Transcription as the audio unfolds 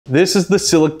This is the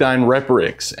Silicdyne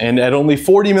Reperix, and at only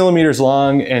 40 millimeters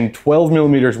long and 12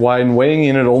 millimeters wide and weighing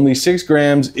in at only 6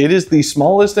 grams, it is the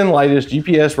smallest and lightest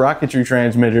GPS rocketry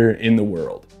transmitter in the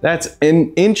world. That's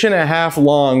 1.5 inches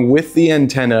long with the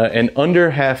antenna and under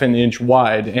 1/2 inch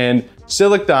wide, and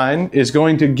Silicdyne is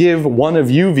going to give one of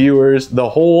you viewers the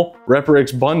whole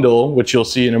Reperix bundle, which you'll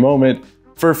see in a moment,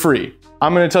 for free.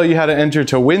 I'm going to tell you how to enter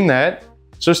to win that.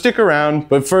 So stick around,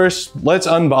 but first, let's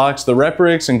unbox the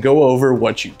Reperix and go over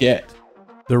what you get.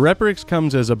 The Reperix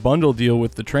comes as a bundle deal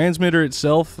with the transmitter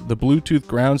itself, the Bluetooth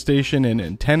ground station and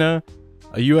antenna,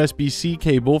 a USB-C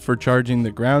cable for charging the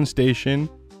ground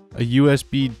station, a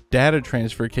USB data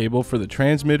transfer cable for the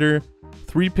transmitter,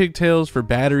 3 pigtails for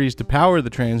batteries to power the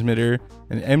transmitter,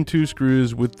 and M2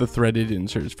 screws with the threaded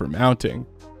inserts for mounting.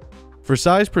 For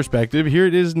size perspective, here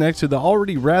it is next to the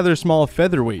already rather small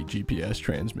featherweight GPS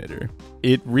transmitter.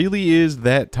 It really is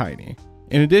that tiny.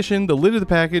 In addition, the lid of the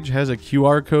package has a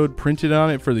QR code printed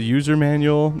on it for the user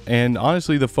manual, and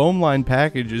honestly the foam lined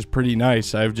package is pretty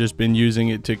nice. I've just been using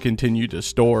it to continue to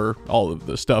store all of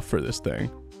the stuff for this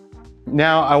thing.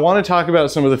 Now, I want to talk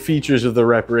about some of the features of the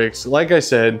Reperix. Like I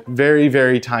said, very,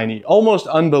 very tiny, almost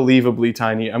unbelievably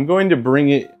tiny. I'm going to bring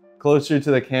it closer to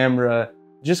the camera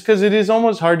just because it is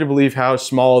almost hard to believe how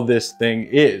small this thing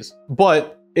is.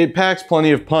 But it packs plenty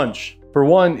of punch. For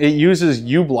one, it uses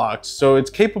U-blocks, so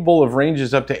it's capable of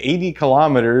ranges up to 80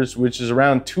 kilometers, which is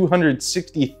around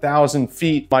 260,000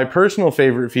 feet. My personal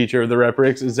favorite feature of the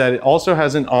Reperix is that it also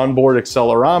has an onboard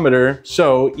accelerometer,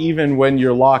 so even when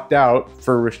you're locked out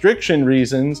for restriction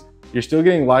reasons, you're still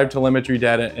getting live telemetry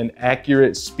data and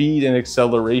accurate speed and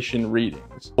acceleration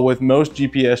readings. With most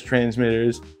GPS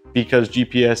transmitters, because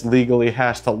GPS legally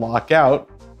has to lock out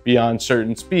beyond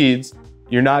certain speeds,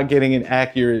 you're not getting an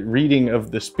accurate reading of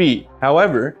the speed.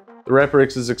 However, the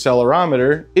Reperix's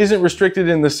accelerometer isn't restricted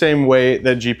in the same way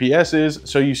that GPS is,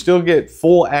 so you still get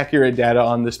full accurate data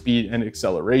on the speed and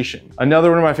acceleration.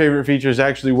 Another one of my favorite features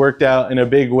actually worked out in a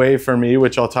big way for me,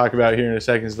 which I'll talk about here in a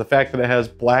second, is the fact that it has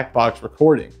black box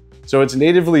recording. So it's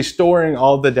natively storing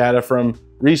all the data from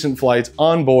recent flights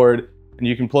on board, and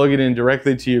you can plug it in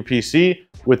directly to your PC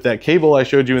with that cable I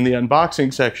showed you in the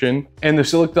unboxing section. And the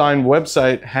Silicdyne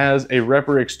website has a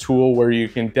Reperix tool where you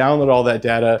can download all that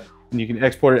data and you can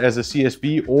export it as a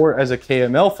CSV or as a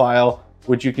KML file,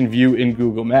 which you can view in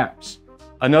Google Maps.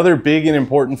 Another big and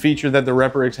important feature that the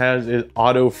Reperix has is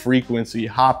auto frequency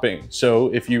hopping.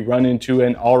 So if you run into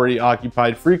an already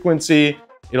occupied frequency,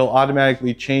 it'll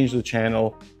automatically change the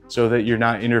channel so that you're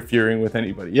not interfering with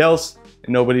anybody else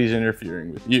and nobody's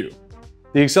interfering with you.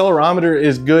 The accelerometer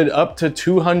is good up to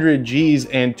 200 Gs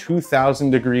and 2000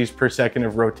 degrees per second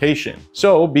of rotation.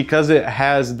 So because it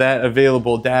has that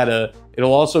available data,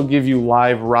 it'll also give you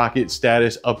live rocket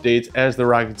status updates as the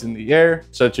rocket's in the air,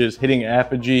 such as hitting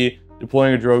apogee,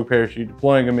 deploying a drogue parachute,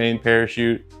 deploying a main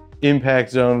parachute,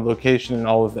 impact zone, location, and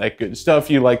all of that good stuff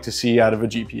you like to see out of a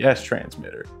GPS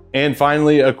transmitter. And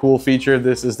finally, a cool feature of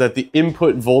this is that the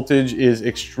input voltage is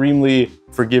extremely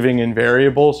forgiving and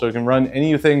variable. So it can run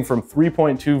anything from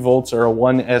 3.2 volts or a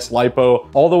 1S LiPo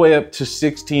all the way up to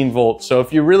 16 volts. So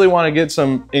if you really want to get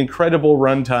some incredible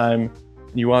runtime,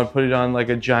 you want to put it on like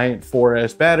a giant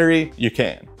 4S battery, you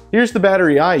can. Here's the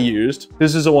battery I used.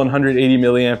 This is a 180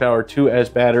 milliamp hour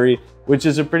 2S battery, which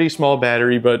is a pretty small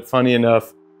battery, but funny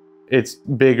enough, it's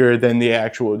bigger than the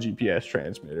actual GPS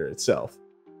transmitter itself.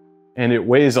 And it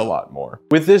weighs a lot more.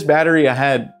 With this battery, I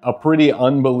had a pretty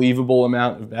unbelievable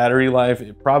amount of battery life.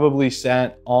 It probably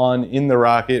sat on in the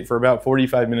rocket for about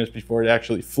 45 minutes before it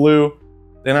actually flew.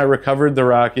 Then I recovered the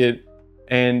rocket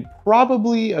and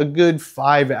probably a good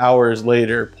 5 hours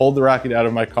later, pulled the rocket out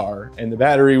of my car and the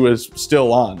battery was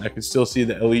still on. I could still see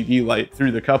the LED light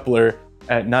through the coupler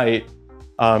at night.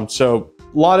 So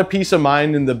a lot of peace of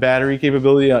mind in the battery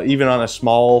capability, even on a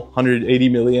small 180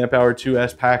 milliamp hour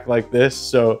 2S pack like this.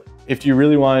 So if you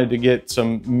really wanted to get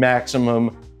some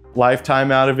maximum lifetime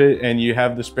out of it and you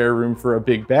have the spare room for a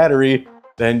big battery,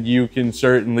 then you can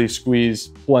certainly squeeze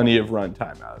plenty of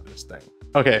runtime out of this thing.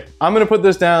 Okay, I'm gonna put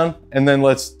this down and then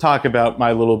let's talk about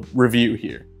my little review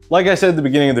here. Like I said at the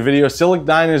beginning of the video,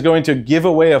 Silicdyne is going to give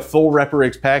away a full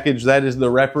Reperix package. That is the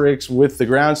Reperix with the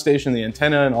ground station, the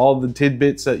antenna, and all the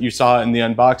tidbits that you saw in the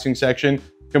unboxing section,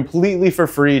 completely for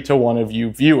free to one of you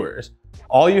viewers.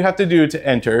 All you have to do to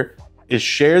enter is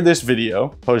share this video,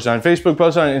 post it on Facebook,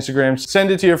 post it on Instagram,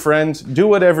 send it to your friends, do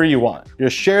whatever you want.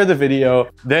 Just share the video,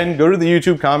 then go to the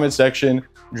YouTube comment section,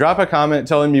 drop a comment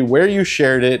telling me where you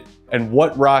shared it and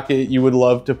what rocket you would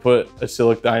love to put a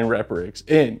Silicdyne Reperix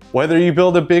in. Whether you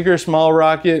build a big or small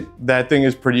rocket, that thing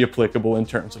is pretty applicable in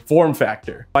terms of form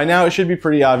factor. By now, it should be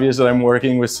pretty obvious that I'm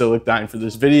working with Silicdyne for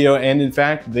this video, and in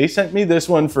fact, they sent me this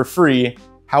one for free.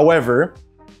 However,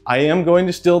 I am going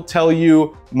to still tell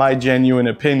you my genuine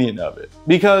opinion of it,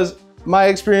 because my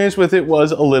experience with it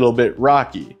was a little bit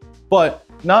rocky, but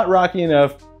not rocky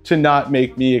enough to not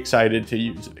make me excited to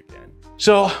use it again.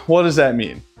 So what does that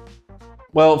mean?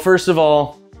 Well, first of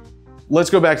all, let's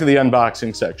go back to the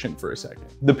unboxing section for a second.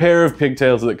 The pair of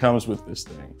pigtails that comes with this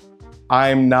thing,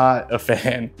 I'm not a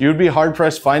fan. You would be hard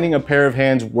pressed finding a pair of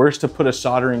hands worse to put a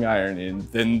soldering iron in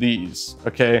than these,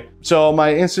 okay? So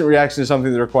my instant reaction to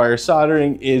something that requires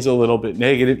soldering is a little bit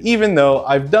negative, even though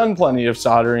I've done plenty of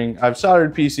soldering. I've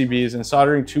soldered PCBs, and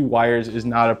soldering 2 wires is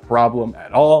not a problem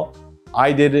at all.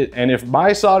 I did it, and if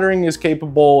my soldering is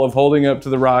capable of holding up to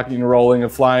the rocket and rolling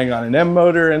and flying on an M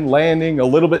motor and landing a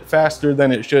little bit faster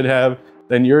than it should have,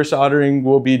 then your soldering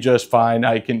will be just fine.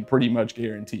 I can pretty much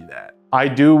guarantee that. I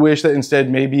do wish that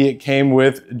instead maybe it came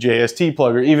with a JST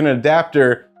plug or even an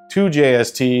adapter to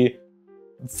JST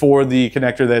for the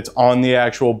connector that's on the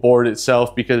actual board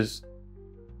itself, because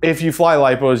if you fly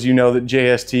lipos, you know that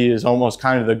JST is almost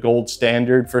kind of the gold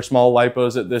standard for small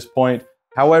lipos at this point.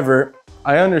 However,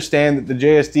 I understand that the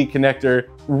JST connector,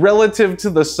 relative to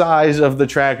the size of the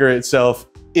tracker itself,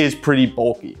 is pretty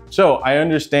bulky. So I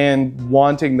understand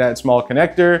wanting that small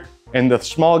connector and the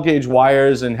small gauge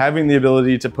wires and having the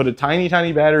ability to put a tiny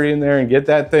battery in there and get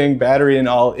that thing, battery and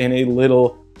all, in a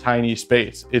little tiny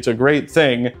space. It's a great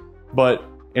thing, but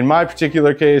in my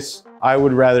particular case, I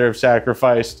would rather have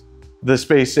sacrificed the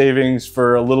space savings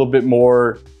for a little bit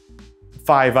more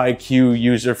 5 IQ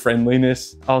user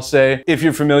friendliness, I'll say. If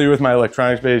you're familiar with my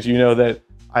electronics base, you know that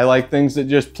I like things that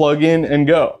just plug in and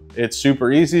go. It's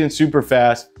super easy and super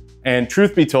fast. And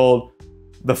truth be told,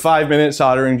 the 5-minute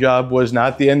soldering job was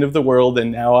not the end of the world.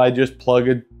 And now I just plug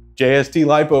a JST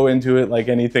lipo into it like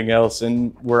anything else,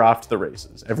 and we're off to the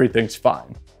races. Everything's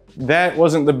fine. That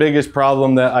wasn't the biggest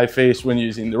problem that I faced when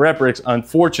using the Reperix,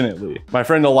 unfortunately. My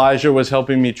friend Elijah was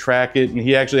helping me track it, and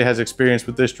he actually has experience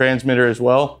with this transmitter as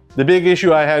well. The big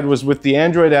issue I had was with the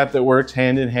Android app that works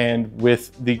hand in hand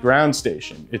with the ground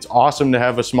station. It's awesome to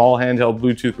have a small handheld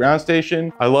Bluetooth ground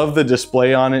station. I love the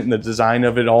display on it, and the design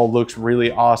of it all looks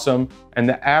really awesome. And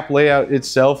the app layout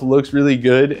itself looks really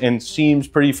good and seems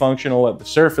pretty functional at the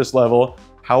surface level.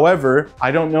 However,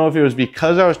 I don't know if it was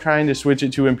because I was trying to switch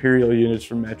it to imperial units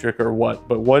from metric or what,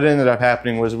 but what ended up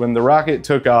happening was when the rocket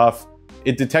took off,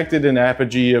 it detected an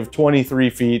apogee of 23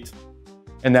 feet,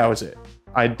 and that was it.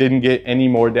 I didn't get any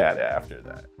more data after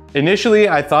that. Initially,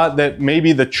 I thought that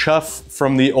maybe the chuff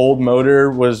from the old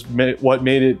motor was what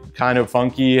made it kind of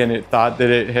funky, and it thought that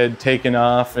it had taken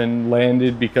off and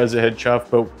landed because it had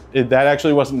chuff, but that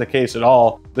actually wasn't the case at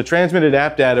all. The transmitted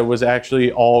app data was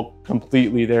actually all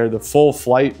completely there. The full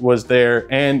flight was there,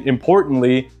 and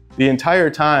importantly, the entire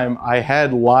time I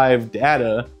had live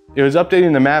data. It was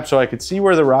updating the map so I could see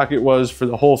where the rocket was for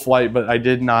the whole flight, but I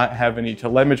did not have any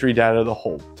telemetry data the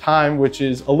whole time, which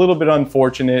is a little bit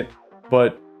unfortunate,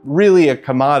 but really a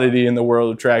commodity in the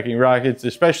world of tracking rockets,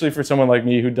 especially for someone like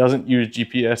me who doesn't use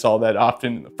GPS all that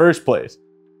often in the first place.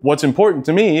 What's important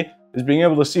to me is being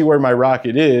able to see where my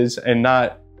rocket is and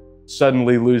not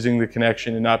suddenly losing the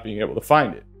connection and not being able to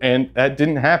find it. And that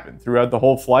didn't happen throughout the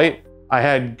whole flight. I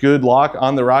had good lock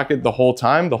on the rocket the whole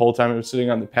time it was sitting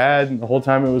on the pad, and the whole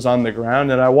time it was on the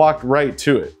ground, and I walked right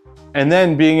to it. And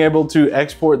then being able to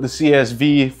export the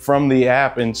CSV from the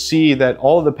app and see that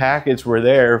all the packets were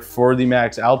there for the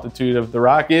max altitude of the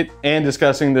rocket, and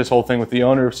discussing this whole thing with the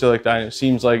owner of Silicdyne, it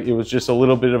seems like it was just a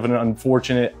little bit of an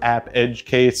unfortunate app edge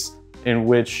case in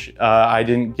which I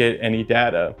didn't get any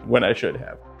data when I should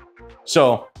have.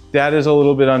 So that is a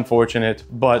little bit unfortunate,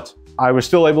 but I was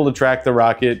still able to track the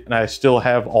rocket, and I still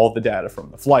have all the data from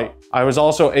the flight. I was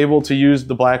also able to use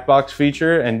the black box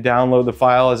feature and download the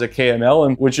file as a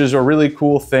KML, which is a really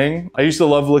cool thing. I used to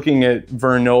love looking at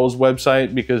Vernol's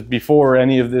website, because before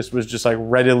any of this was just like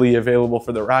readily available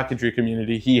for the rocketry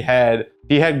community, he had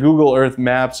Google Earth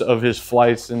maps of his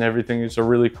flights and everything. It's a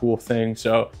really cool thing.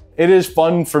 So it is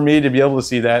fun for me to be able to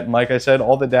see that. And like I said,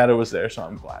 all the data was there, so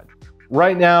I'm glad.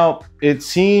 Right now, it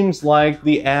seems like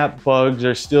the app bugs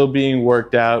are still being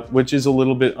worked out, which is a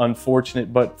little bit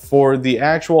unfortunate, but for the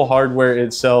actual hardware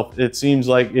itself, it seems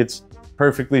like it's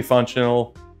perfectly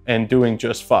functional and doing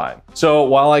just fine. So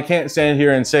while I can't stand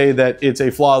here and say that it's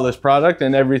a flawless product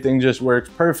and everything just works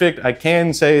perfect, I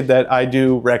can say that I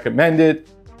do recommend it.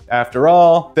 After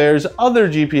all, there's other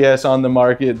GPS on the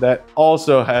market that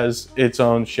also has its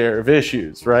own share of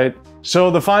issues, right? So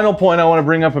the final point I want to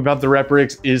bring up about the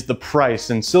Reperix is the price.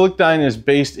 And Silicdyne is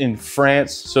based in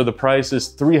France, so the price is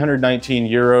 319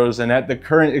 euros. And at the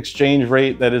current exchange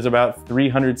rate, that is about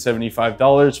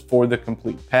 $375 for the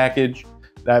complete package.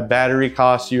 That battery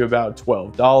costs you about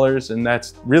 $12, and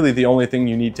that's really the only thing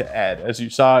you need to add. As you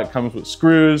saw, it comes with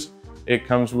screws, it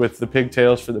comes with the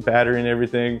pigtails for the battery and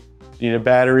everything. You need a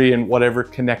battery and whatever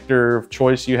connector of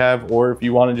choice you have, or if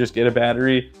you want to just get a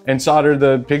battery and solder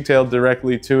the pigtail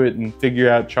directly to it and figure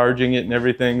out charging it and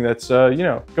everything, that's, you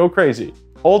know, go crazy.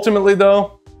 Ultimately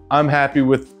though, I'm happy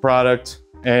with the product,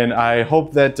 and I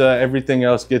hope that everything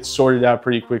else gets sorted out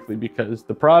pretty quickly, because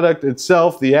the product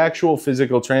itself, the actual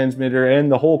physical transmitter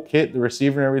and the whole kit, the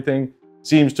receiver and everything,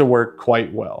 seems to work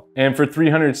quite well. And for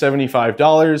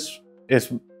 $375,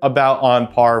 it's about on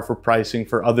par for pricing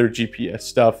for other GPS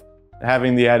stuff.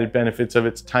 Having the added benefits of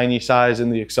its tiny size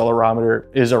and the accelerometer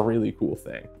is a really cool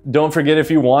thing. Don't forget, if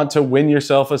you want to win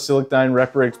yourself a Silicdyne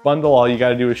Reperix bundle, all you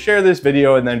gotta do is share this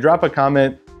video and then drop a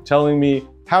comment telling me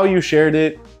how you shared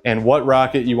it and what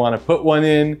rocket you wanna put one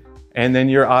in, and then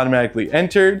you're automatically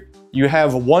entered. You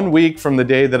have 1 week from the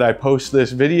day that I post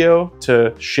this video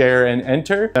to share and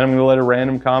enter. Then I'm gonna let a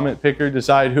random comment picker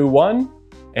decide who won,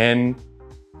 and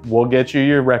we'll get you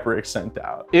your Reperix sent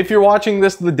out. If you're watching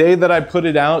this the day that I put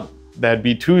it out, that'd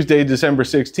be Tuesday, December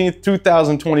 16th,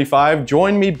 2025.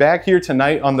 Join me back here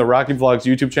tonight on the Rocket Vlogs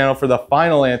YouTube channel for the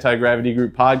final Anti-Gravity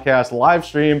Group podcast live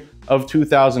stream of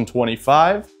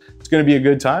 2025. It's gonna be a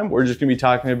good time. We're just gonna be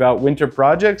talking about winter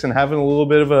projects and having a little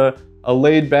bit of a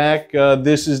laid back,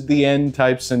 this is the end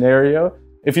type scenario.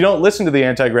 If you don't listen to the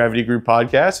Anti-Gravity Group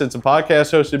podcast, it's a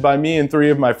podcast hosted by me and 3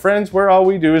 of my friends, where all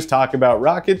we do is talk about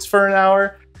rockets for an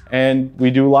hour, and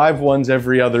we do live ones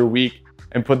every other week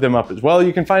and put them up as well.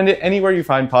 You can find it anywhere you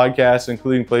find podcasts,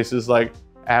 including places like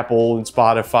Apple and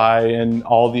Spotify and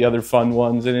all the other fun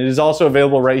ones. And it is also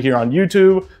available right here on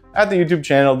YouTube at the YouTube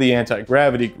channel, The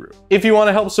Anti-Gravity Group. If you want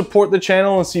to help support the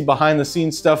channel and see behind the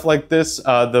scenes stuff like this,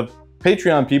 the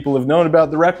Patreon people have known about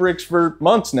the Reperix for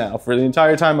months now, for the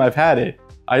entire time I've had it.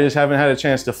 I just haven't had a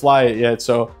chance to fly it yet.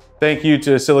 So thank you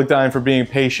to Silicdyne for being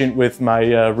patient with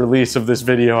my release of this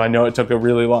video. I know it took a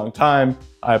really long time.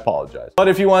 I apologize. But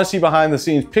if you want to see behind the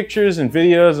scenes pictures and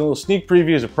videos and little sneak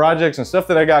previews of projects and stuff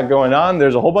that I got going on,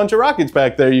 there's a whole bunch of rockets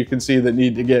back there you can see that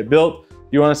need to get built.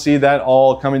 You want to see that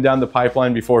all coming down the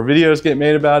pipeline before videos get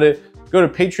made about it, go to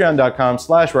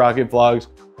patreon.com/rocketvlogs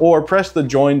or press the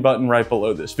join button right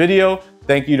below this video.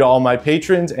 Thank you to all my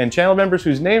patrons and channel members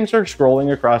whose names are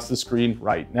scrolling across the screen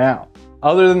right now.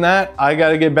 Other than that, I got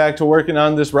to get back to working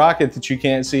on this rocket that you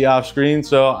can't see off screen,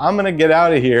 so I'm going to get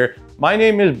out of here. My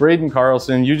name is Braden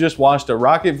Carlson. You just watched a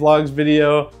Rocket Vlogs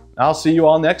video. I'll see you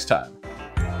all next time.